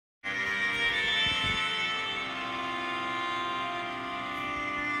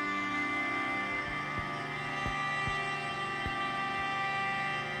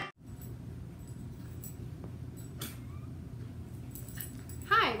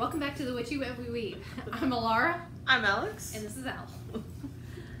welcome back to the Witchy Web We Weave. I'm Alara. I'm Alex. And this is Al.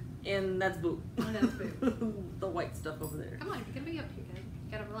 And that's Boo. And that's Boo. The white stuff over there. Come on, you're gonna be up here, kid.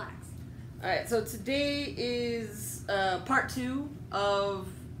 You gotta relax. Alright, so today is part 2 of,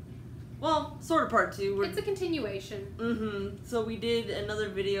 well, sort of part 2. It's a continuation. So we did another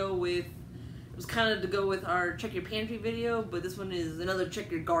video with, it was kind of to go with our Check Your Pantry video, but this one is another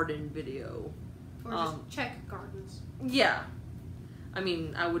Check Your Garden video. Or just check gardens. Yeah. I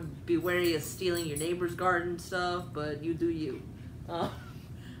mean, I would be wary of stealing your neighbor's garden stuff, but you do you.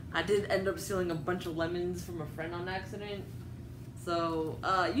 I did end up stealing a bunch of lemons from a friend on accident. So,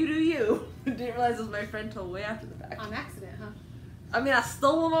 you do you. Didn't realize it was my friend till way after the fact. On accident, huh? I mean, I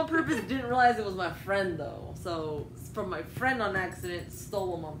stole them on purpose, didn't realize it was my friend, though. So, from my friend on accident,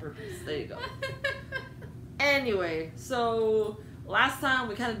 stole them on purpose. There you go. Anyway, so, last time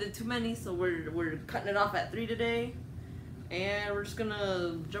we kind of did too many, so we're cutting it off at 3 today. And we're just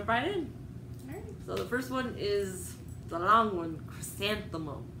gonna jump right in. Alright. So the first one is the long one,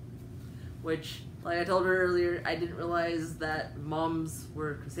 chrysanthemum. Which, like I told her earlier, I didn't realize that mums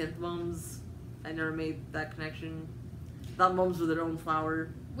were chrysanthemums. I never made that connection. I thought mums were their own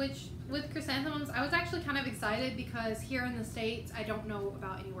flower. Which, with chrysanthemums, I was actually kind of excited because here in the States, I don't know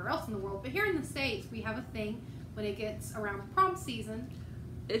about anywhere else in the world, but here in the States, we have a thing when it gets around prom season.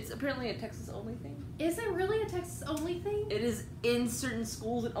 It's apparently a Texas-only thing. Is it really a Texas-only thing? It is in certain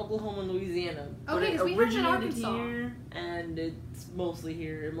schools in Oklahoma and Louisiana. Okay, because we have it in Arkansas. Here, and it's mostly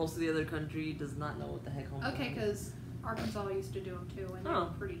here, and most of the other country does not know what the heck homecoming Okay, because Arkansas used to do them too, and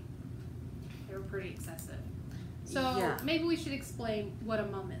they were pretty excessive. So yeah. Maybe we should explain what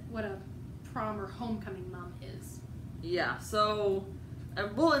a prom or homecoming mum is. Yeah, so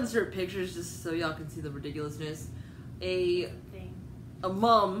we'll insert pictures just so y'all can see the ridiculousness. A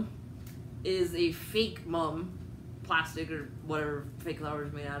mum is a fake mum, plastic or whatever fake flower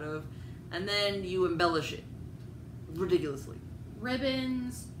is made out of, and then you embellish it ridiculously.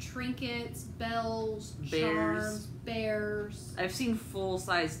 Ribbons, trinkets, bells, Bears. charms, bears. I've seen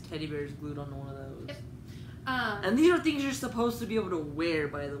full-size teddy bears glued onto one of those. Yep. And these are things you're supposed to be able to wear,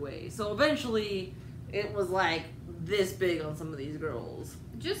 by the way. So eventually, it was like this big on some of these girls.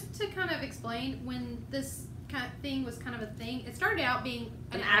 Just to kind of explain, when this kind of thing was kind of a thing, it started out being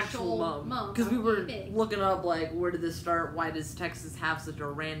an actual mum. Because we were looking up, like, where did this start? Why does Texas have such a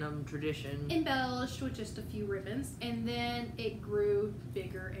random tradition? Embellished with just a few ribbons, and then it grew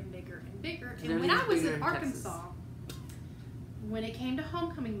bigger and bigger and bigger. And when I was in Arkansas, when it came to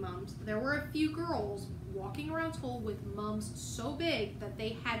homecoming mums, there were a few girls walking around school with mums so big that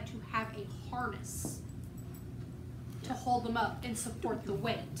they had to have a harness to hold them up and support the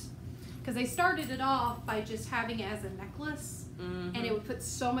weight. Because they started it off by just having it as a necklace, and it would put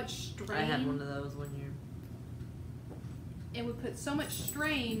so much strain. I had one of those one year. It would put so much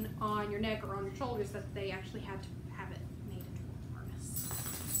strain on your neck or on your shoulders that they actually had to have it made into a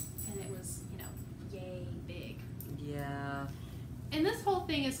harness. And it was, yay big. Yeah. And this whole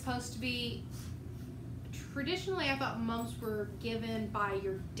thing is supposed to be, traditionally I thought mums were given by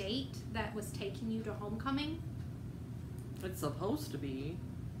your date that was taking you to homecoming. It's supposed to be.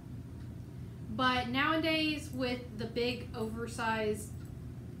 But nowadays, with the big, oversized,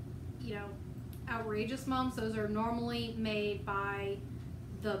 outrageous mums, those are normally made by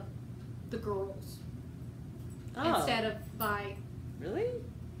the girls. Oh. Instead of by... Really?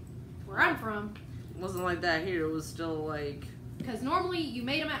 Where I'm from. It wasn't like that here. It was still like... Because normally you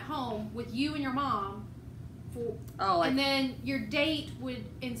made them at home with you and your mom. And then your date would,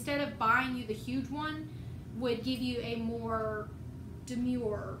 instead of buying you the huge one, would give you a more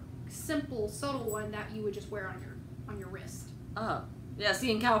demure, simple, subtle one that you would just wear on your wrist. Oh. Yeah,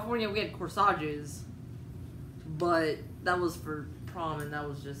 see, in California we had corsages, but that was for prom, and that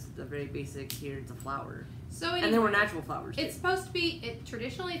was just a very basic, here it's a flower. So anyway, and there were natural flowers, too. It's supposed to be,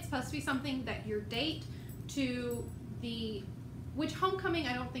 traditionally it's supposed to be something that your date to which homecoming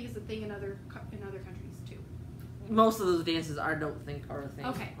I don't think is a thing in other countries, too. Most of those dances I don't think are a thing,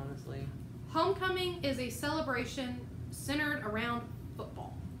 okay. Honestly. Homecoming is a celebration centered around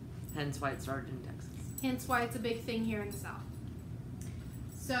football. Hence why it started in Texas. Hence why it's a big thing here in the South.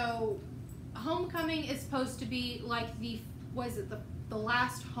 So, homecoming is supposed to be like the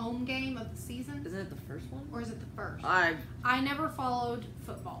last home game of the season? Isn't it the first one? Or is it the first? I never followed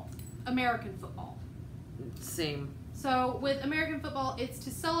football. American football. Same. So, with American football, it's to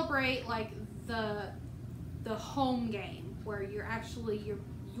celebrate like the home game where you're actually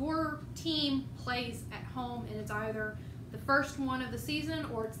your team plays at home, and it's either the first one of the season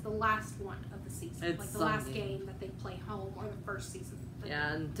or it's the last one of the season. It's like the last game that they play home or the first season.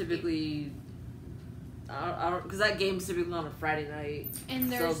 Yeah, and typically I don't, because that game's typically on a Friday night.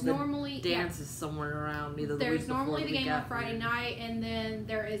 And there's normally dance is somewhere around either the there's week normally before, the game on after. Friday night, and then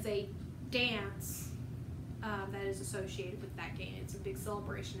there is a dance that is associated with that game. It's a big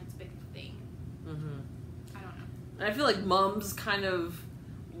celebration. It's a big thing. I don't know. And I feel like mums kind of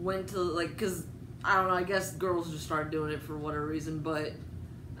went to like, because I don't know. I guess girls just started doing it for whatever reason, but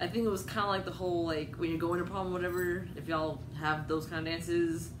I think it was kind of like the whole like when you're going to prom, whatever. If y'all have those kind of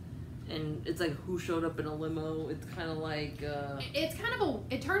dances. And it's like who showed up in a limo. It's kind of like it's kind of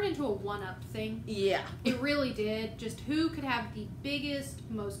it turned into a one-up thing. Yeah, it really did. Just who could have the biggest,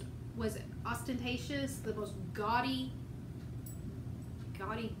 most ostentatious, the most gaudy,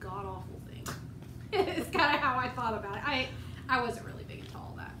 god awful thing. It's kind of how I thought about it. I wasn't really big into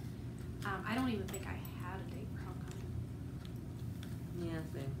all that. I don't even think I had a date for homecoming. Yeah,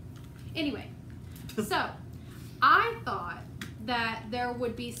 same. Anyway, so I thought that there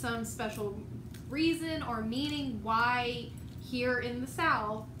would be some special reason or meaning why here in the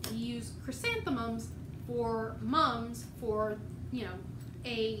South we use chrysanthemums for mums for, you know,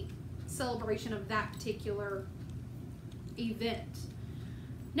 a celebration of that particular event.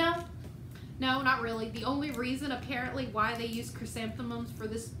 No, not really. The only reason apparently why they use chrysanthemums for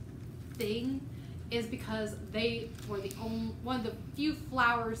this thing is because they were one of the few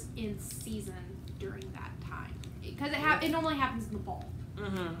flowers in season during that time. Because it normally happens in the fall.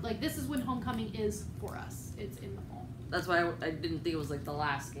 Like, this is when homecoming is for us. It's in the fall. That's why I didn't think it was like the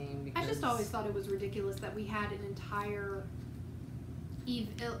last game. Because I just always thought it was ridiculous that we had an entire, an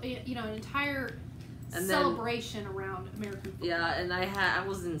entire celebration around American football. Yeah, and I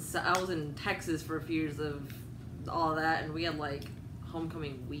was in Texas for a few years of all that, and we had like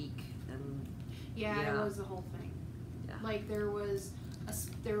homecoming week, and it was the whole thing. Yeah. Like there was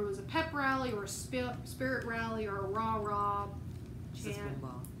a pep rally or a spirit rally or a rah chant.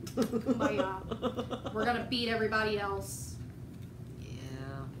 We're gonna beat everybody else. Yeah.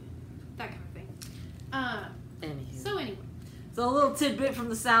 That kind of thing. Anywho. So anyway. So a little tidbit from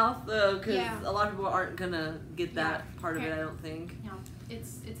the South, because a lot of people aren't gonna get that part of it. I don't think. No,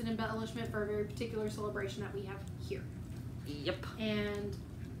 it's an embellishment for a very particular celebration that we have here. Yep. And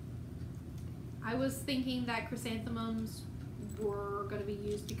I was thinking that chrysanthemums were going to be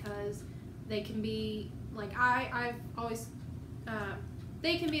used because they can be like I've always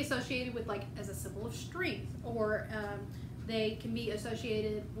they can be associated with like as a symbol of strength, or they can be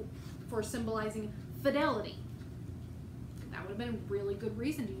associated for symbolizing fidelity. That would have been a really good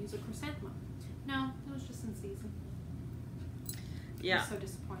reason to use a chrysanthemum. No, it was just in season. Yeah. I'm so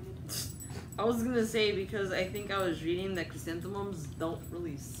disappointed. I was gonna say, because I think I was reading that chrysanthemums don't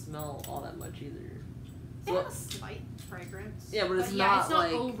really smell all that much either. They have a slight fragrance. Yeah, but it's not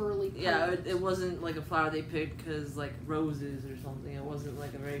like overly potent. Yeah, it wasn't like a flower they picked because like roses or something. It wasn't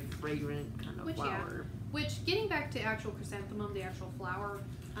like a very fragrant kind of flower. Yeah. Which, getting back to actual chrysanthemum, the actual flower,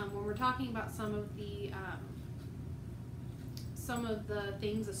 when we're talking about some of the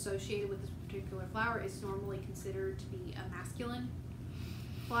things associated with this particular flower, it's normally considered to be a masculine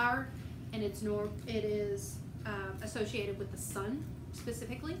flower, and it is associated with the sun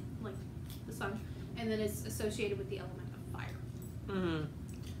specifically, like the sun, and then it's associated with the element of fire.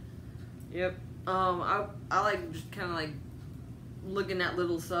 Yep. I like just kind of like looking at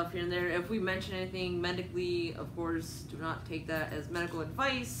little stuff here and there. If we mention anything medically, of course, do not take that as medical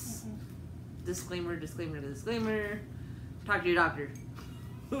advice. Disclaimer. Talk to your doctor.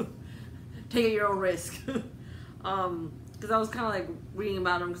 Take it at your own risk. Because I was kind of like reading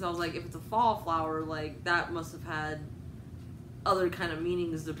about them, because I was like, if it's a fall flower, like that must have had other kind of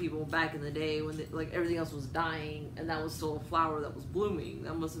meanings to people back in the day when like everything else was dying and that was still a flower that was blooming.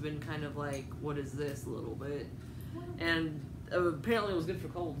 That must have been kind of like, what is this, a little bit. And apparently it was good for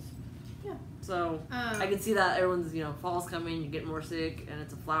colds. Yeah. So I can see that everyone's, fall's coming, you get more sick, and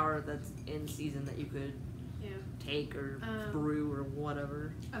it's a flower that's in season that you could take or brew or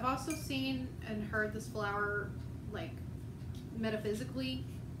whatever. I've also seen and heard this flower, like, metaphysically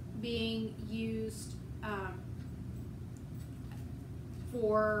being used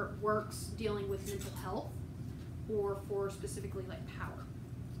for works dealing with mental health, or for specifically like power.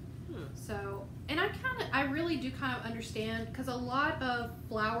 So, and I really do kind of understand, because a lot of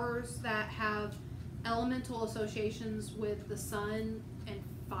flowers that have elemental associations with the sun and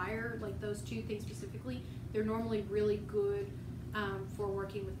fire, like those two things specifically, they're normally really good for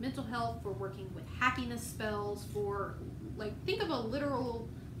working with mental health, for working with happiness spells, for, like, think of a literal,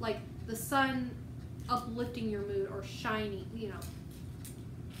 like, the sun uplifting your mood or shining,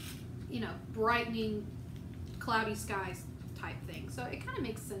 brightening cloudy skies type thing. So it kind of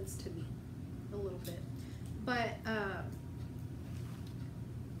makes sense to me a little bit. But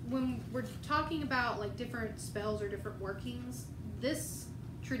when we're talking about like different spells or different workings, this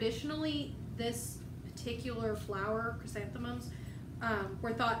particular flower, chrysanthemums,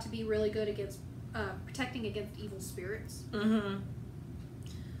 were thought to be really good against protecting against evil spirits. Mm-hmm.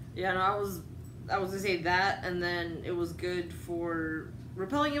 Yeah, no, I was gonna say that, and then it was good for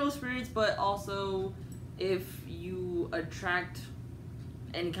repelling evil spirits, but also if you attract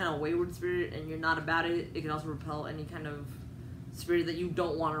any kind of wayward spirit and you're not about it, it can also repel any kind of spirit that you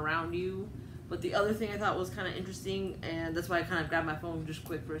don't want around you. But the other thing I thought was kind of interesting, and that's why I kind of grabbed my phone just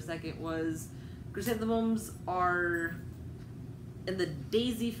quick for a second, was chrysanthemums are in the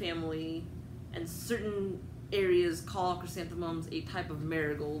daisy family, and certain areas call chrysanthemums a type of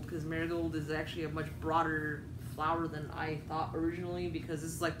marigold, because marigold is actually a much broader flower than I thought originally, because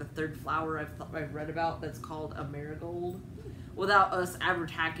this is like the third flower I've read about that's called a marigold, without us ever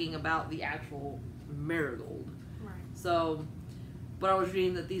talking about the actual marigold. Right. So, but I was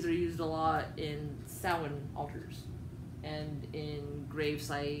reading that these are used a lot in Samhain altars and in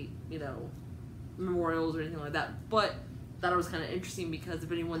gravesite, memorials or anything like that. But that was kind of interesting because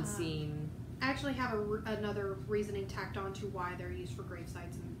if anyone's seen... I actually have another reasoning tacked on to why they're used for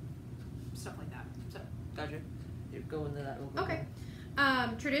gravesites and stuff like that. So. Gotcha. You're going to that. Okay.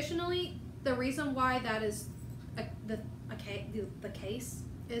 Traditionally, the reason why that is the case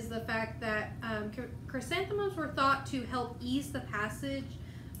is the fact that chrysanthemums were thought to help ease the passage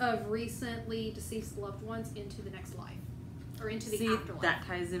of recently deceased loved ones into the next life, or into the afterlife. That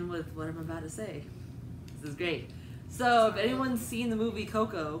ties in with what I'm about to say. This is great. So, if anyone's seen the movie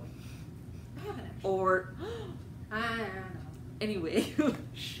Coco, I haven't actually. or I don't know. Anyway,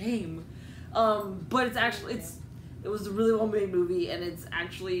 shame. But it's actually it was a really well-made movie, and it's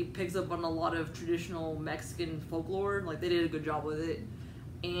actually picks up on a lot of traditional Mexican folklore. Like, they did a good job with it.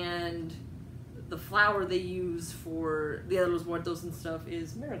 And the flower they use for the Dia de los Muertos and stuff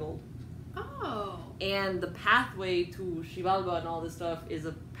is marigold. Oh. And the pathway to Xibalba and all this stuff is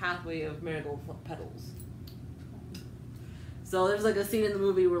a pathway of marigold petals. So there's like a scene in the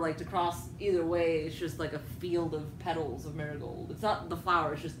movie where like to cross either way, it's just like a field of petals of marigold. It's not the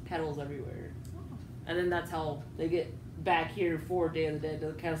flower, it's just petals everywhere. And then that's how they get back here for Day of the Dead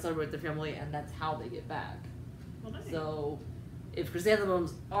to kind of celebrate their family, and that's how they get back. Well, nice. So, if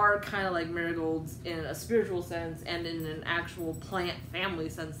chrysanthemums are kind of like marigolds in a spiritual sense and in an actual plant family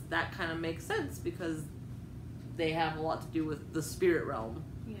sense, that kind of makes sense because they have a lot to do with the spirit realm.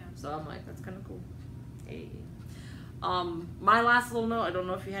 Yeah. So I'm like, that's kind of cool. Hey. My last little note, I don't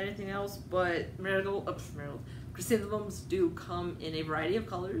know if you had anything else, but chrysanthemums do come in a variety of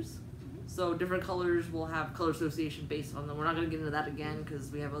colors. So different colors will have color association based on them. We're not going to get into that again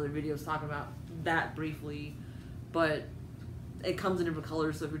because we have other videos talking about that briefly. But it comes in different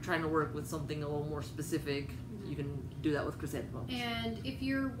colors, so if you're trying to work with something a little more specific, you can do that with chrysanthemums. And if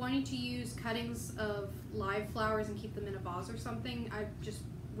you're wanting to use cuttings of live flowers and keep them in a vase or something, I just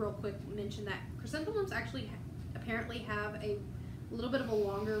real quick mention that chrysanthemums actually apparently have a little bit of a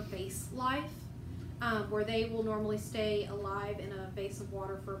longer vase life. Where they will normally stay alive in a vase of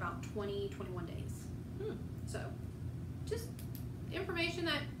water for about 21 days. So, just information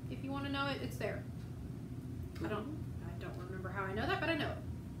that if you want to know it, it's there. I don't remember how I know that, but I know it.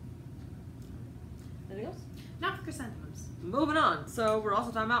 Anything else? Not for chrysanthemums. Moving on. So we're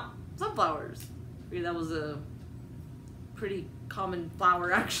also talking about sunflowers. I figured that was a pretty common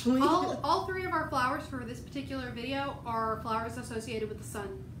flower, actually. All three of our flowers for this particular video are flowers associated with the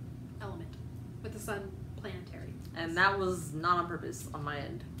sun element. With the sun planetary. And that was not on purpose on my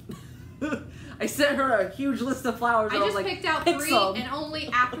end. I sent her a huge list of flowers. I just picked out three, some. And only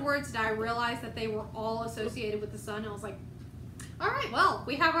afterwards did I realize that they were all associated with the sun. I was like, all right, well,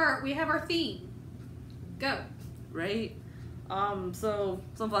 we have our theme. Go. Right. So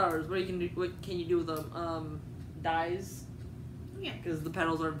sunflowers. What can you do with them? Dyes. Yeah. Because the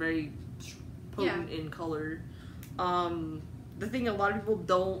petals are very potent in color. The thing a lot of people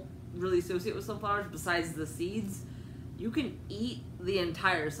don't really associate with sunflowers, besides the seeds, you can eat the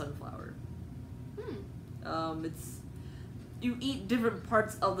entire sunflower. You eat different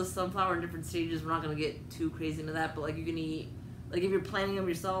parts of the sunflower in different stages. We're not going to get too crazy into that, but like you can eat, like if you're planting them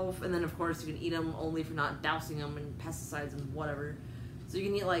yourself, and then of course you can eat them only if you're not dousing them in pesticides and whatever. So you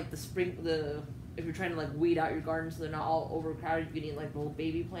can eat like if you're trying to like weed out your garden so they're not all overcrowded, you can eat like little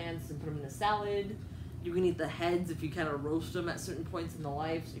baby plants and put them in a salad. You can eat the heads if you kind of roast them at certain points in the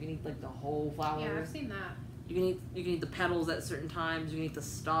life. So you can eat like the whole flower. Yeah, I've seen that. You can eat the petals at certain times. You can eat the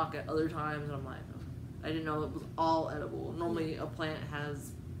stalk at other times. And I'm like, oh, I didn't know it was all edible. Normally a plant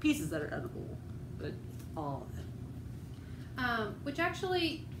has pieces that are edible, but all edible. Which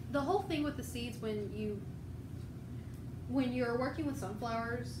actually, the whole thing with the seeds, when when you're working with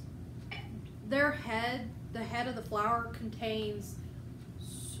sunflowers, the head of the flower contains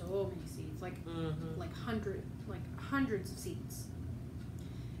so many seeds, like hundreds of seeds.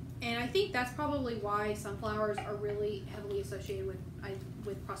 And I think that's probably why sunflowers are really heavily associated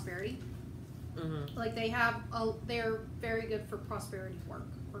with prosperity. Mm-hmm. Like they're very good for prosperity work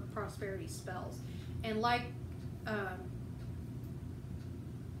or prosperity spells. And like, I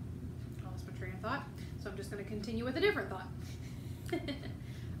lost my train of thought, so I'm just going to continue with a different thought.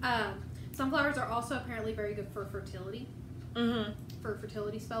 Sunflowers are also apparently very good for fertility, for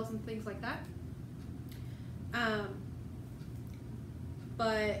fertility spells and things like that.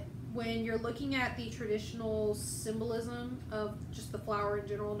 But when you're looking at the traditional symbolism of just the flower in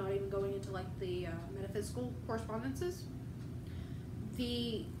general, not even going into like the metaphysical correspondences,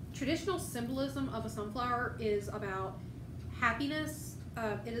 the traditional symbolism of a sunflower is about happiness.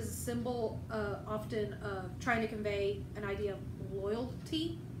 It is a symbol often of trying to convey an idea of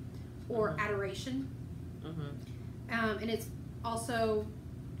loyalty or adoration. And it's also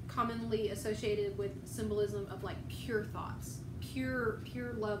commonly associated with symbolism of like pure thoughts, pure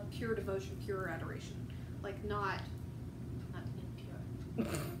love, pure devotion, pure adoration, like not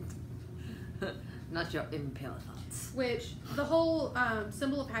impure. Not your impure thoughts. Which the whole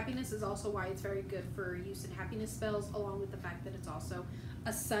symbol of happiness is also why it's very good for use in happiness spells, along with the fact that it's also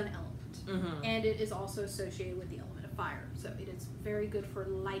a sun element, and it is also associated with the element of fire. So it is very good for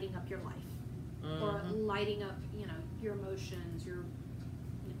lighting up your life, or lighting up, your emotions, your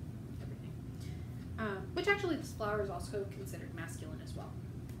everything. Which actually, this flower is also considered masculine as well.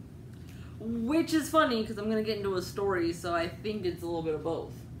 Which is funny because I'm gonna get into a story, so I think it's a little bit of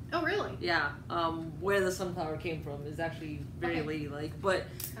both. Oh, really? Yeah. Where the sunflower came from is actually very ladylike. But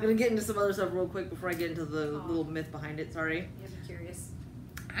I'm going to get into some other stuff real quick before I get into the little myth behind it. Sorry. Yeah, I'm curious.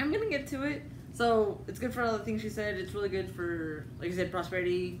 I'm going to get to it. So, it's good for all the things she said. It's really good for, like you said,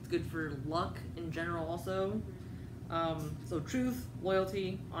 prosperity. It's good for luck in general also. So, truth,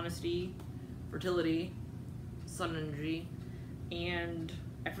 loyalty, honesty, fertility, sun energy. And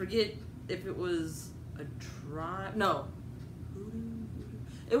I forget if it was a tribe. No.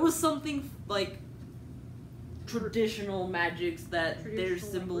 It was something like traditional magics that there's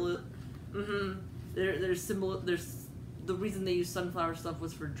symbol. There's symbol. There's the reason they use sunflower stuff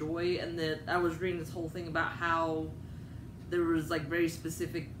was for joy, and that I was reading this whole thing about how there was like very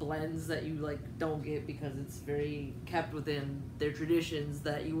specific blends that you like don't get because it's very kept within their traditions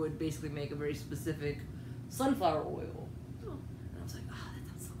that you would basically make a very specific sunflower oil. And I was like, oh, that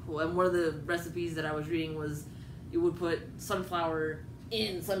sounds so cool. And one of the recipes that I was reading was you would put sunflower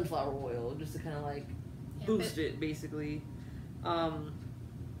in sunflower oil just to kind of like boost it basically.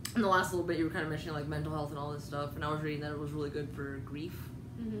 In the last little bit you were kind of mentioning like mental health and all this stuff, and I was reading that it was really good for grief.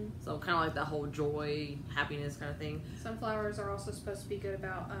 So kind of like that whole joy, happiness kind of thing. Sunflowers are also supposed to be good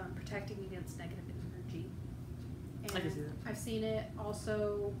about protecting against negative energy. And I can see that. I've seen it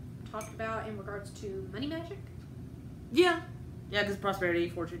also talked about in regards to money magic. Yeah, because prosperity,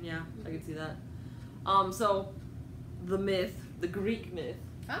 fortune, I can see that. So the myth, the Greek myth,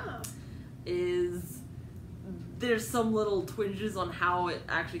 is there's some little twinges on how it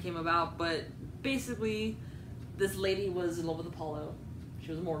actually came about, but basically this lady was in love with Apollo. She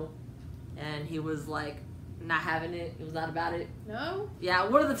was immortal, and he was like not having it. He was not about it. No? Yeah,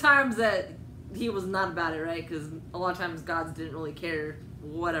 one of the times that he was not about it, right? Because a lot of times gods didn't really care,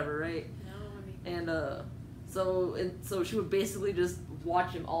 whatever, right? No, I mean... And so she would basically just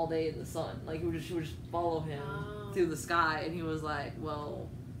watch him all day in the sun. Like she would just follow him through the sky, and he was like, well,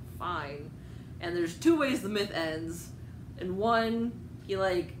 fine. And there's two ways the myth ends. In one, he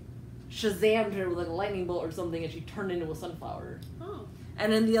like Shazammed her with like a lightning bolt or something, and she turned into a sunflower. Oh.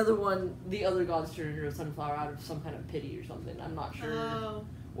 And in the other one, the other gods turned into a sunflower out of some kind of pity or something. I'm not sure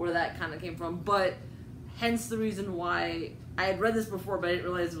where that kind of came from, but hence the reason why I had read this before, but I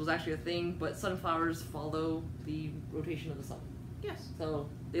didn't realize it was actually a thing. But sunflowers follow the rotation of the sun. Yes. So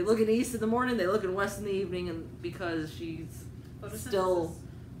they look at east in the morning, they look at west in the evening, and because she's still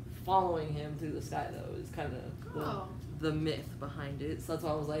following him through the sky, though, is kind of the myth behind it. So that's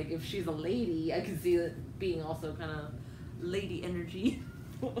why I was like, if she's a lady, I can see it being also kind of lady energy.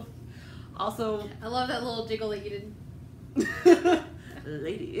 Also, I love that little jiggle that you did.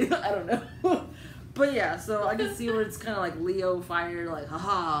 Lady, I don't know. But yeah, so I can see where it's kind of like Leo fire, like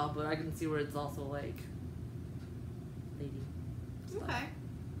haha, but I can see where it's also like lady stuff. Okay.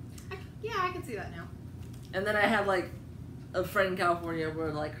 I can see that now. And then I had like a friend in California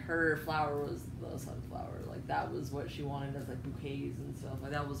where like her flower was the sunflower. Like that was what she wanted as like bouquets and stuff.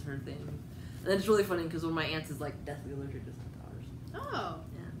 Like that was her thing. And then it's really funny because one of my aunts is like deathly allergic to sunflowers. Oh.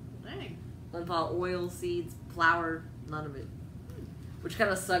 Yeah. Dang. Sunflower oil, seeds, flour, None of it. Which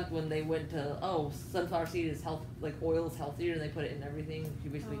kind of sucked when they went to, sunflower seed is oil is healthier, and they put it in everything. You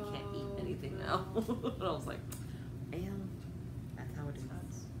basically can't eat anything now. And I was like, damn, that's how it is.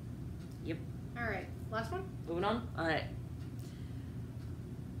 Yep. Alright, last one? Moving on? Alright.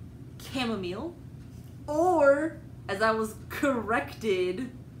 Chamomile. Or, as I was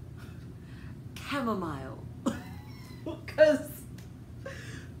corrected, chamomile. Because,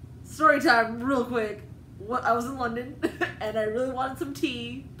 story time, real quick. I was in London, and I really wanted some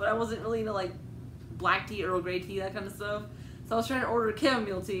tea, but I wasn't really into, like, black tea, Earl Grey tea, that kind of stuff. So I was trying to order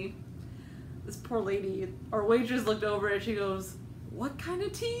chamomile tea. This poor lady, our waitress looked over and she goes, "What kind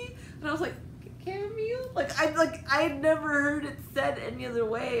of tea?" And I was like, chamomile? I had never heard it said any other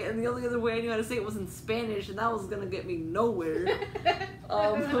way, and the only other way I knew how to say it was in Spanish, and that was gonna get me nowhere.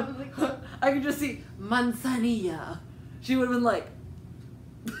 I could just see manzanilla. She would have been like,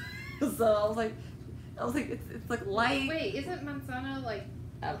 so I was like, it's like light. Wait, isn't manzana like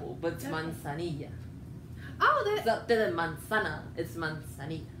apple? But it's manzanilla. Oh, that. It's not the manzana. It's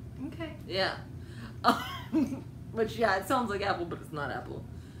manzanilla. Okay. Yeah. Which yeah, it sounds like apple, but it's not apple.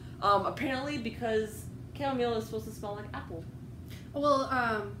 Apparently because chamomile is supposed to smell like apple. Well,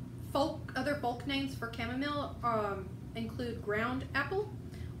 other folk names for chamomile include ground apple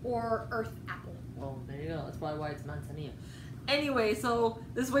or earth apple. Well, there you go. That's probably why it's manzanilla. Anyway, so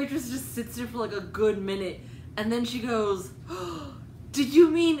this waitress just sits there for like a good minute, and then she goes, "Oh, did you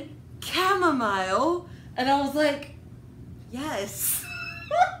mean chamomile?" And I was like, yes.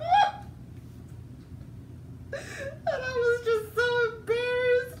 And I was just so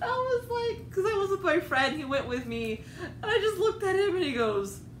embarrassed. I was like, because I was with my friend, he went with me, and I just looked at him and he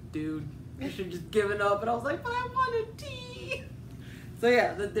goes, "Dude, you should have just given up." And I was like, "But I wanted tea." So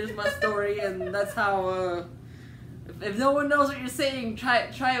yeah, there's my story, and that's how, if no one knows what you're saying, try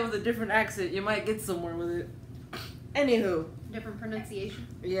it with a different accent. You might get somewhere with it. Anywho. Different pronunciation.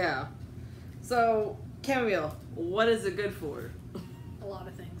 Yeah. So, chamomile, what is it good for? A lot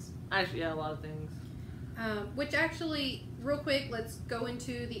of things. Actually, yeah, a lot of things. Which actually, real quick, let's go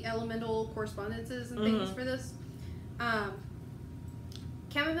into the elemental correspondences and things for this.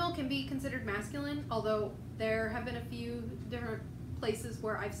 Chamomile can be considered masculine, although there have been a few different places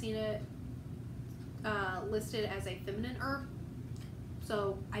where I've seen it listed as a feminine herb.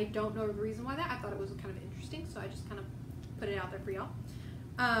 So I don't know the reason why that. I thought it was kind of interesting, so I just kind of put it out there for y'all.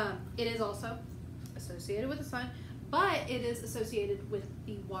 It is also associated with the sun, but it is associated with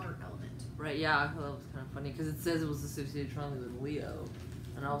the water element. Right, yeah, I thought that was kind of funny because it says it was associated strongly with Leo,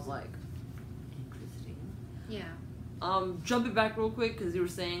 and I was like, interesting. Yeah. Jumping back real quick because you were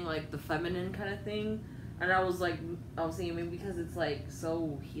saying like the feminine kind of thing, and I was thinking maybe because it's like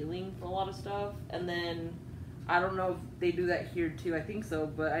so healing for a lot of stuff, and then I don't know if they do that here too. I think so,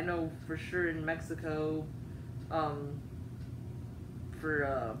 but I know for sure in Mexico,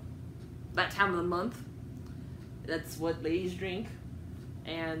 for that time of the month, that's what ladies drink.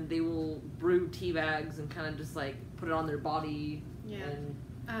 And they will brew tea bags and kind of just like put it on their body and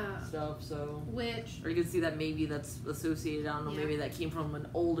stuff. So, or you can see that maybe that's associated. I don't know. Maybe that came from an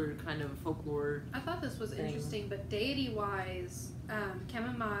older kind of folklore. I thought this was interesting, but deity-wise,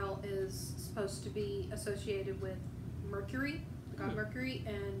 chamomile is supposed to be associated with Mercury, the god Mercury,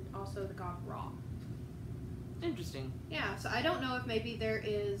 and also the god Ra. Interesting. Yeah. So I don't know if maybe there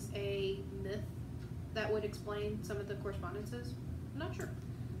is a myth that would explain some of the correspondences. I'm not sure.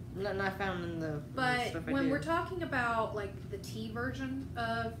 Not found in the. But stuff when we're talking about like the tea version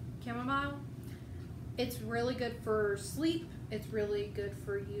of chamomile, it's really good for sleep. It's really good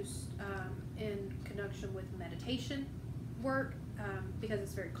for use in conjunction with meditation work because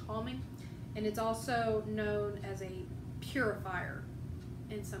it's very calming, and it's also known as a purifier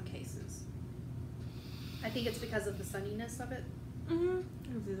in some cases. I think it's because of the sunniness of it. I can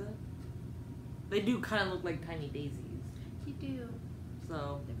see that. They do kind of look like tiny daisies. You do.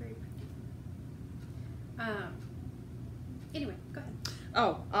 So they're very pretty. Anyway, go ahead.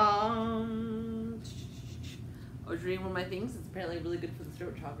 I was reading one of my things. It's apparently really good for the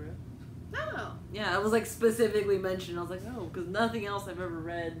throat chakra. Oh. Yeah, it was like specifically mentioned. I was like, oh, because nothing else I've ever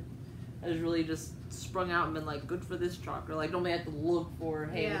read has really just sprung out and been like good for this chakra. Like normally I have to look for,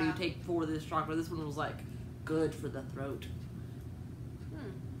 hey, what do you take for this chakra? This one was like good for the throat.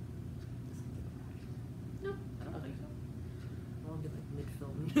 No, I don't think so. I'll get like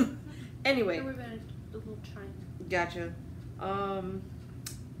mid-film. Anyway. There would have been a little chime. Gotcha.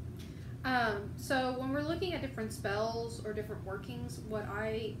 So when we're looking at different spells or different workings, what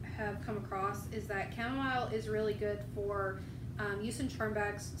I have come across is that chamomile is really good for use in charm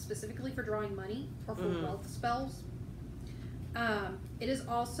bags, specifically for drawing money or for wealth spells. It is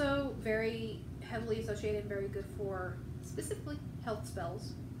also very heavily associated and very good for specifically health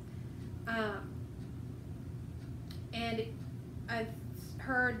spells. And I've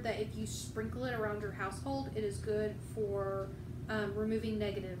heard that if you sprinkle it around your household, it is good for removing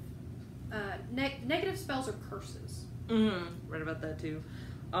negative spells or curses. Read about that too.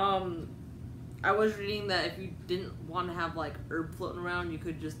 I was reading that if you didn't want to have like herb floating around, you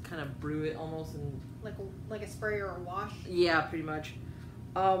could just kind of brew it almost and like a spray or a wash. Yeah, pretty much.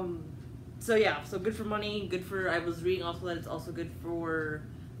 So good for money. Good for. I was reading also that it's also good for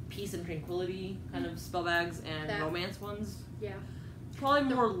peace and tranquility kind of spell bags and romance ones. Yeah. It's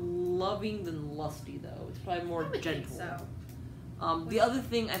probably more loving than lusty though. It's probably more gentle. Think so. The other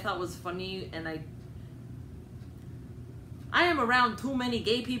thing I thought was funny, and I am around too many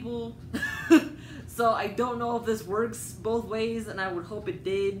gay people, so I don't know if this works both ways, and I would hope it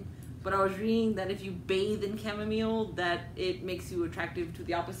did. But I was reading that if you bathe in chamomile, that it makes you attractive to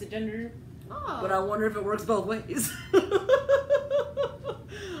the opposite gender. Oh. But I wonder if it works both ways.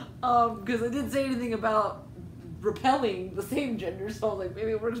 Because it didn't say anything about repelling the same gender, so I was like,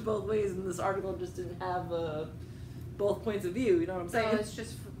 maybe it works both ways, and this article just didn't have both points of view. You know what I'm saying? So it's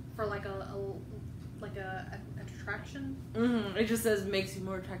just for like a attraction. It just says makes you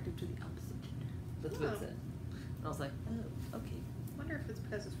more attractive to the opposite gender. That's what it said. And I was like, oh, okay. I wonder if it's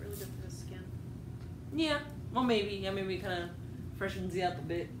because it's really good for the skin. Yeah. Well, maybe. Yeah, maybe it kind of freshens you up a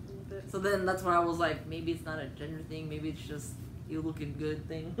bit. So then that's when I was like, maybe it's not a gender thing. Maybe it's just you looking good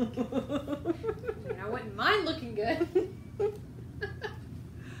thing. I wouldn't mind looking good.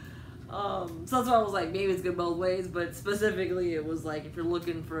 So that's why I was like, maybe it's good both ways. But specifically, it was like if you're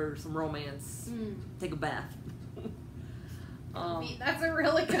looking for some romance, take a bath. That's a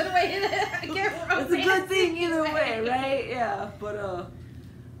really good way to get romance. It's a good thing either way, right? Yeah, but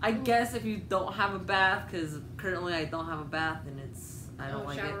I guess if you don't have a bath, because currently I don't have a bath and I don't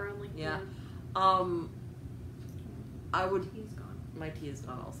like shower it. Only. Yeah. I would. Tea's gone. My tea is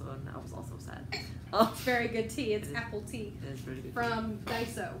gone also, and I was also sad. It's very good tea. It's apple tea. It is very good. From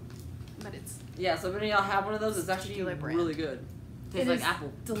Daiso, but it's so if any of y'all have one of those, it's actually really good. Tastes like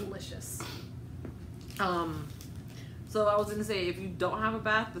apple. Delicious. So I was gonna say, if you don't have a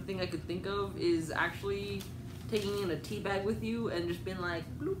bath, the thing I could think of is actually taking in a tea bag with you and just being like,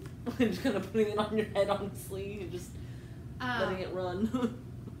 bloop, and just kind of putting it on your head, honestly, and just letting it run.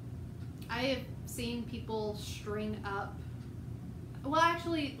 I have seen people string up. Well,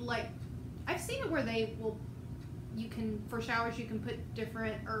 actually, like I've seen it where for showers you can put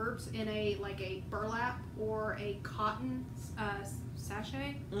different herbs in a burlap or a cotton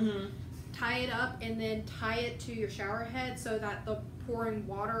sachet. Tie it up and then tie it to your shower head so that the pouring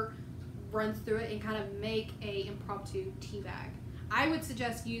water runs through it and kind of make a impromptu tea bag. I would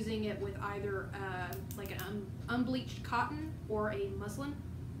suggest using it with either like an unbleached cotton or a muslin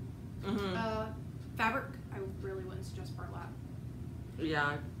fabric. I really wouldn't suggest burlap. Yeah,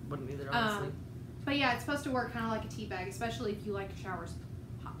 I wouldn't either, honestly. But yeah, it's supposed to work kind of like a tea bag, especially if you like your showers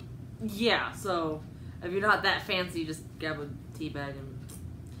hot. Yeah, so if you're not that fancy, just grab a tea bag and,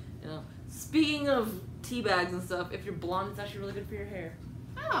 you know. Speaking of tea bags and stuff, if you're blonde, it's actually really good for your hair.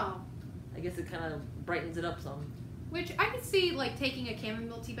 Oh. I guess it kind of brightens it up some. Which I could see, like, taking a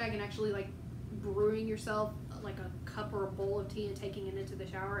chamomile tea bag and actually, like, brewing yourself, like, a cup or a bowl of tea and taking it into the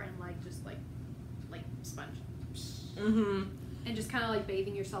shower and, like, just, like sponge. And just kind of, like,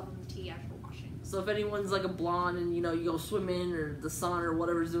 bathing yourself in the tea after washing. So if anyone's, like, a blonde and, you know, you go swimming or the sun or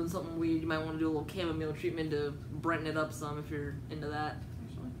whatever's doing something weird, you might want to do a little chamomile treatment to brighten it up some if you're into that.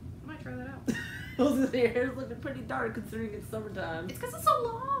 Actually, I might try that out. Your hair's looking pretty dark considering it's summertime. It's because it's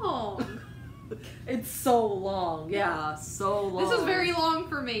so long. It's so long. Yeah, so long. This is very long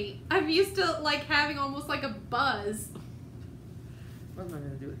for me. I'm used to, like, having almost like a buzz. What am I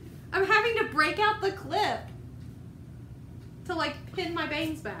going to do with you? I'm having to break out the clip to, like, pin my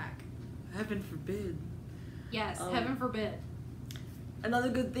bangs back. Heaven forbid. Yes, heaven forbid. Another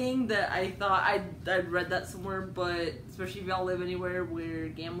good thing that I thought, I'd read that somewhere, but especially if y'all live anywhere where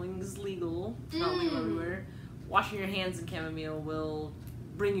gambling is legal, it's not legal everywhere, washing your hands in chamomile will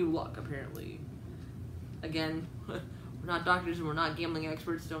bring you luck, apparently. Again, we're not doctors and we're not gambling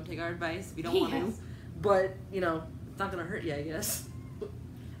experts, don't take our advice if you don't want to. But, you know, it's not going to hurt you, I guess.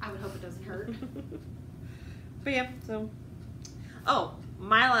 I would hope it doesn't hurt. But yeah, so. Oh,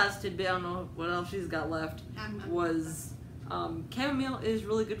 my last tidbit, I don't know what else she's got left, was chamomile is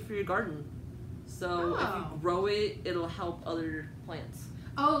really good for your garden. So if you grow it, it'll help other plants.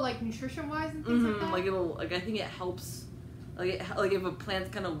 Oh, like nutrition-wise and things like that? Like it'll, like I think it helps, like if a plant's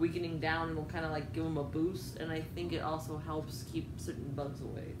kind of weakening down, it'll kind of like give them a boost. And I think it also helps keep certain bugs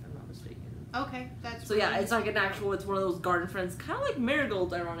away, if I'm not mistaken. Okay, that's so really it's like an actual, it's one of those garden friends, kind of like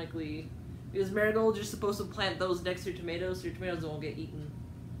marigolds, ironically. Because marigolds, you're supposed to plant those next to your tomatoes so your tomatoes won't get eaten.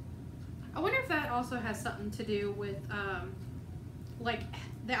 I wonder if that also has something to do with, like,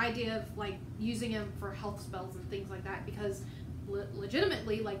 the idea of, like, using them for health spells and things like that, because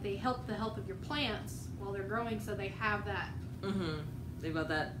legitimately, like, they help the health of your plants while they're growing, so they have that. They've got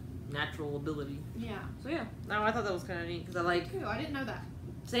that natural ability. Yeah. So yeah, no, I thought that was kind of neat because I like. Ooh, I didn't know that.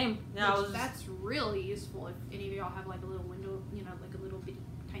 Same. Yeah, That's really useful if any of y'all have like a little window, you know, like a little bitty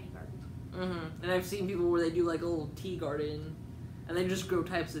tiny garden. And I've seen people where they do like a little tea garden, and they just grow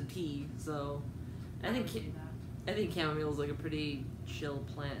types of tea. So I think chamomile is like a pretty chill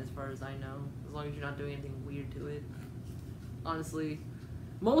plant as far as I know, as long as you're not doing anything weird to it. Honestly,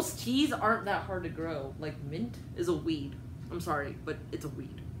 most teas aren't that hard to grow. Like mint is a weed. I'm sorry, but it's a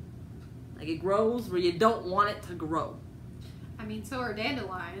weed. Like it grows where you don't want it to grow. I mean, so are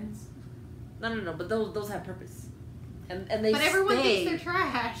dandelions. No, but those have purpose. And they But everyone stay. thinks they're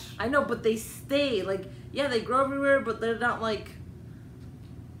trash. I know, but they stay. Like, yeah, they grow everywhere, but they're not like...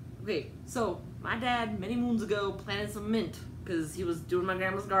 Okay, so my dad, many moons ago, planted some mint because he was doing my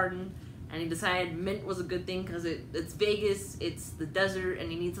grandma's garden, and he decided mint was a good thing because it's Vegas, it's the desert, and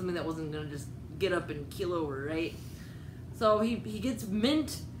he needs something that wasn't going to just get up and keel over, right? So he gets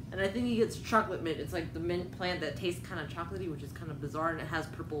mint, and I think he gets chocolate mint. It's like the mint plant that tastes kind of chocolatey, which is kind of bizarre, and it has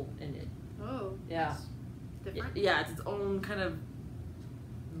purple in it. Oh. Yeah. Different? Yeah, it's its own kind of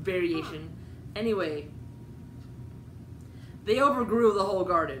variation. Anyway, they overgrew the whole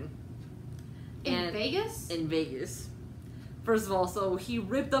garden. In Vegas? In Vegas. First of all, so he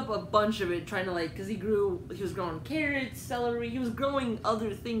ripped up a bunch of it trying to like, because he was growing carrots, celery, he was growing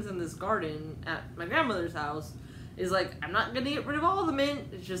other things in this garden at my grandmother's house. Is like, I'm not gonna get rid of all the mint,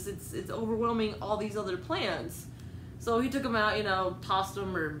 it's just, it's overwhelming all these other plants. So he took them out, you know, tossed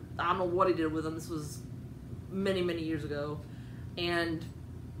them, or I don't know what he did with them. This was many, many years ago. And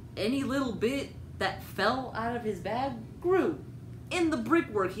any little bit that fell out of his bag grew in the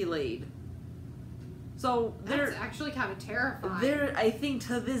brickwork he laid. So that's actually kind of terrifying. I think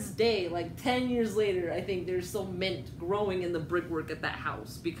to this day, like 10 years later, I think there's some mint growing in the brickwork at that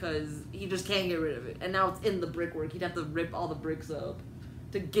house because he just can't get rid of it. And now it's in the brickwork. He'd have to rip all the bricks up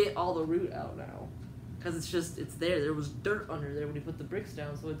to get all the root out now. Because it's there. There was dirt under there when he put the bricks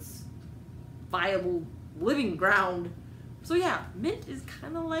down, so it's viable living ground. So yeah, mint is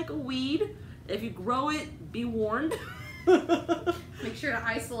kind of like a weed. If you grow it, be warned. Make sure to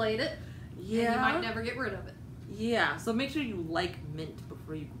isolate it. Yeah. And you might never get rid of it. Yeah, so make sure you like mint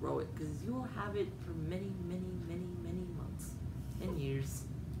before you grow it, because you will have it for many, many, many, many months and years.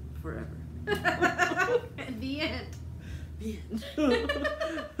 Forever. The end. The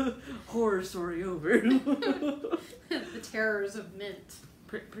end. Horror story over. The terrors of mint.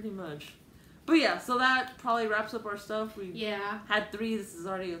 Pretty much. But yeah, so that probably wraps up our stuff. We had 3. This is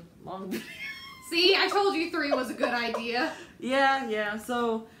already a long video. See, I told you 3 was a good idea. Yeah.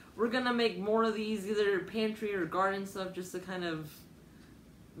 So we're gonna make more of these, either pantry or garden stuff, just to kind of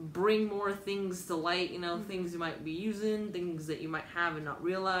bring more things to light, you know, things you might be using, things that you might have and not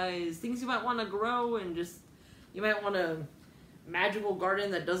realize, things you might want to grow, and just, you might want a magical garden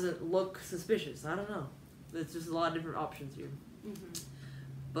that doesn't look suspicious. I don't know. There's just a lot of different options here.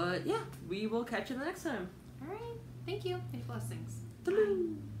 But yeah, we will catch you the next time. Alright. Thank you. And blessings.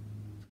 Bye.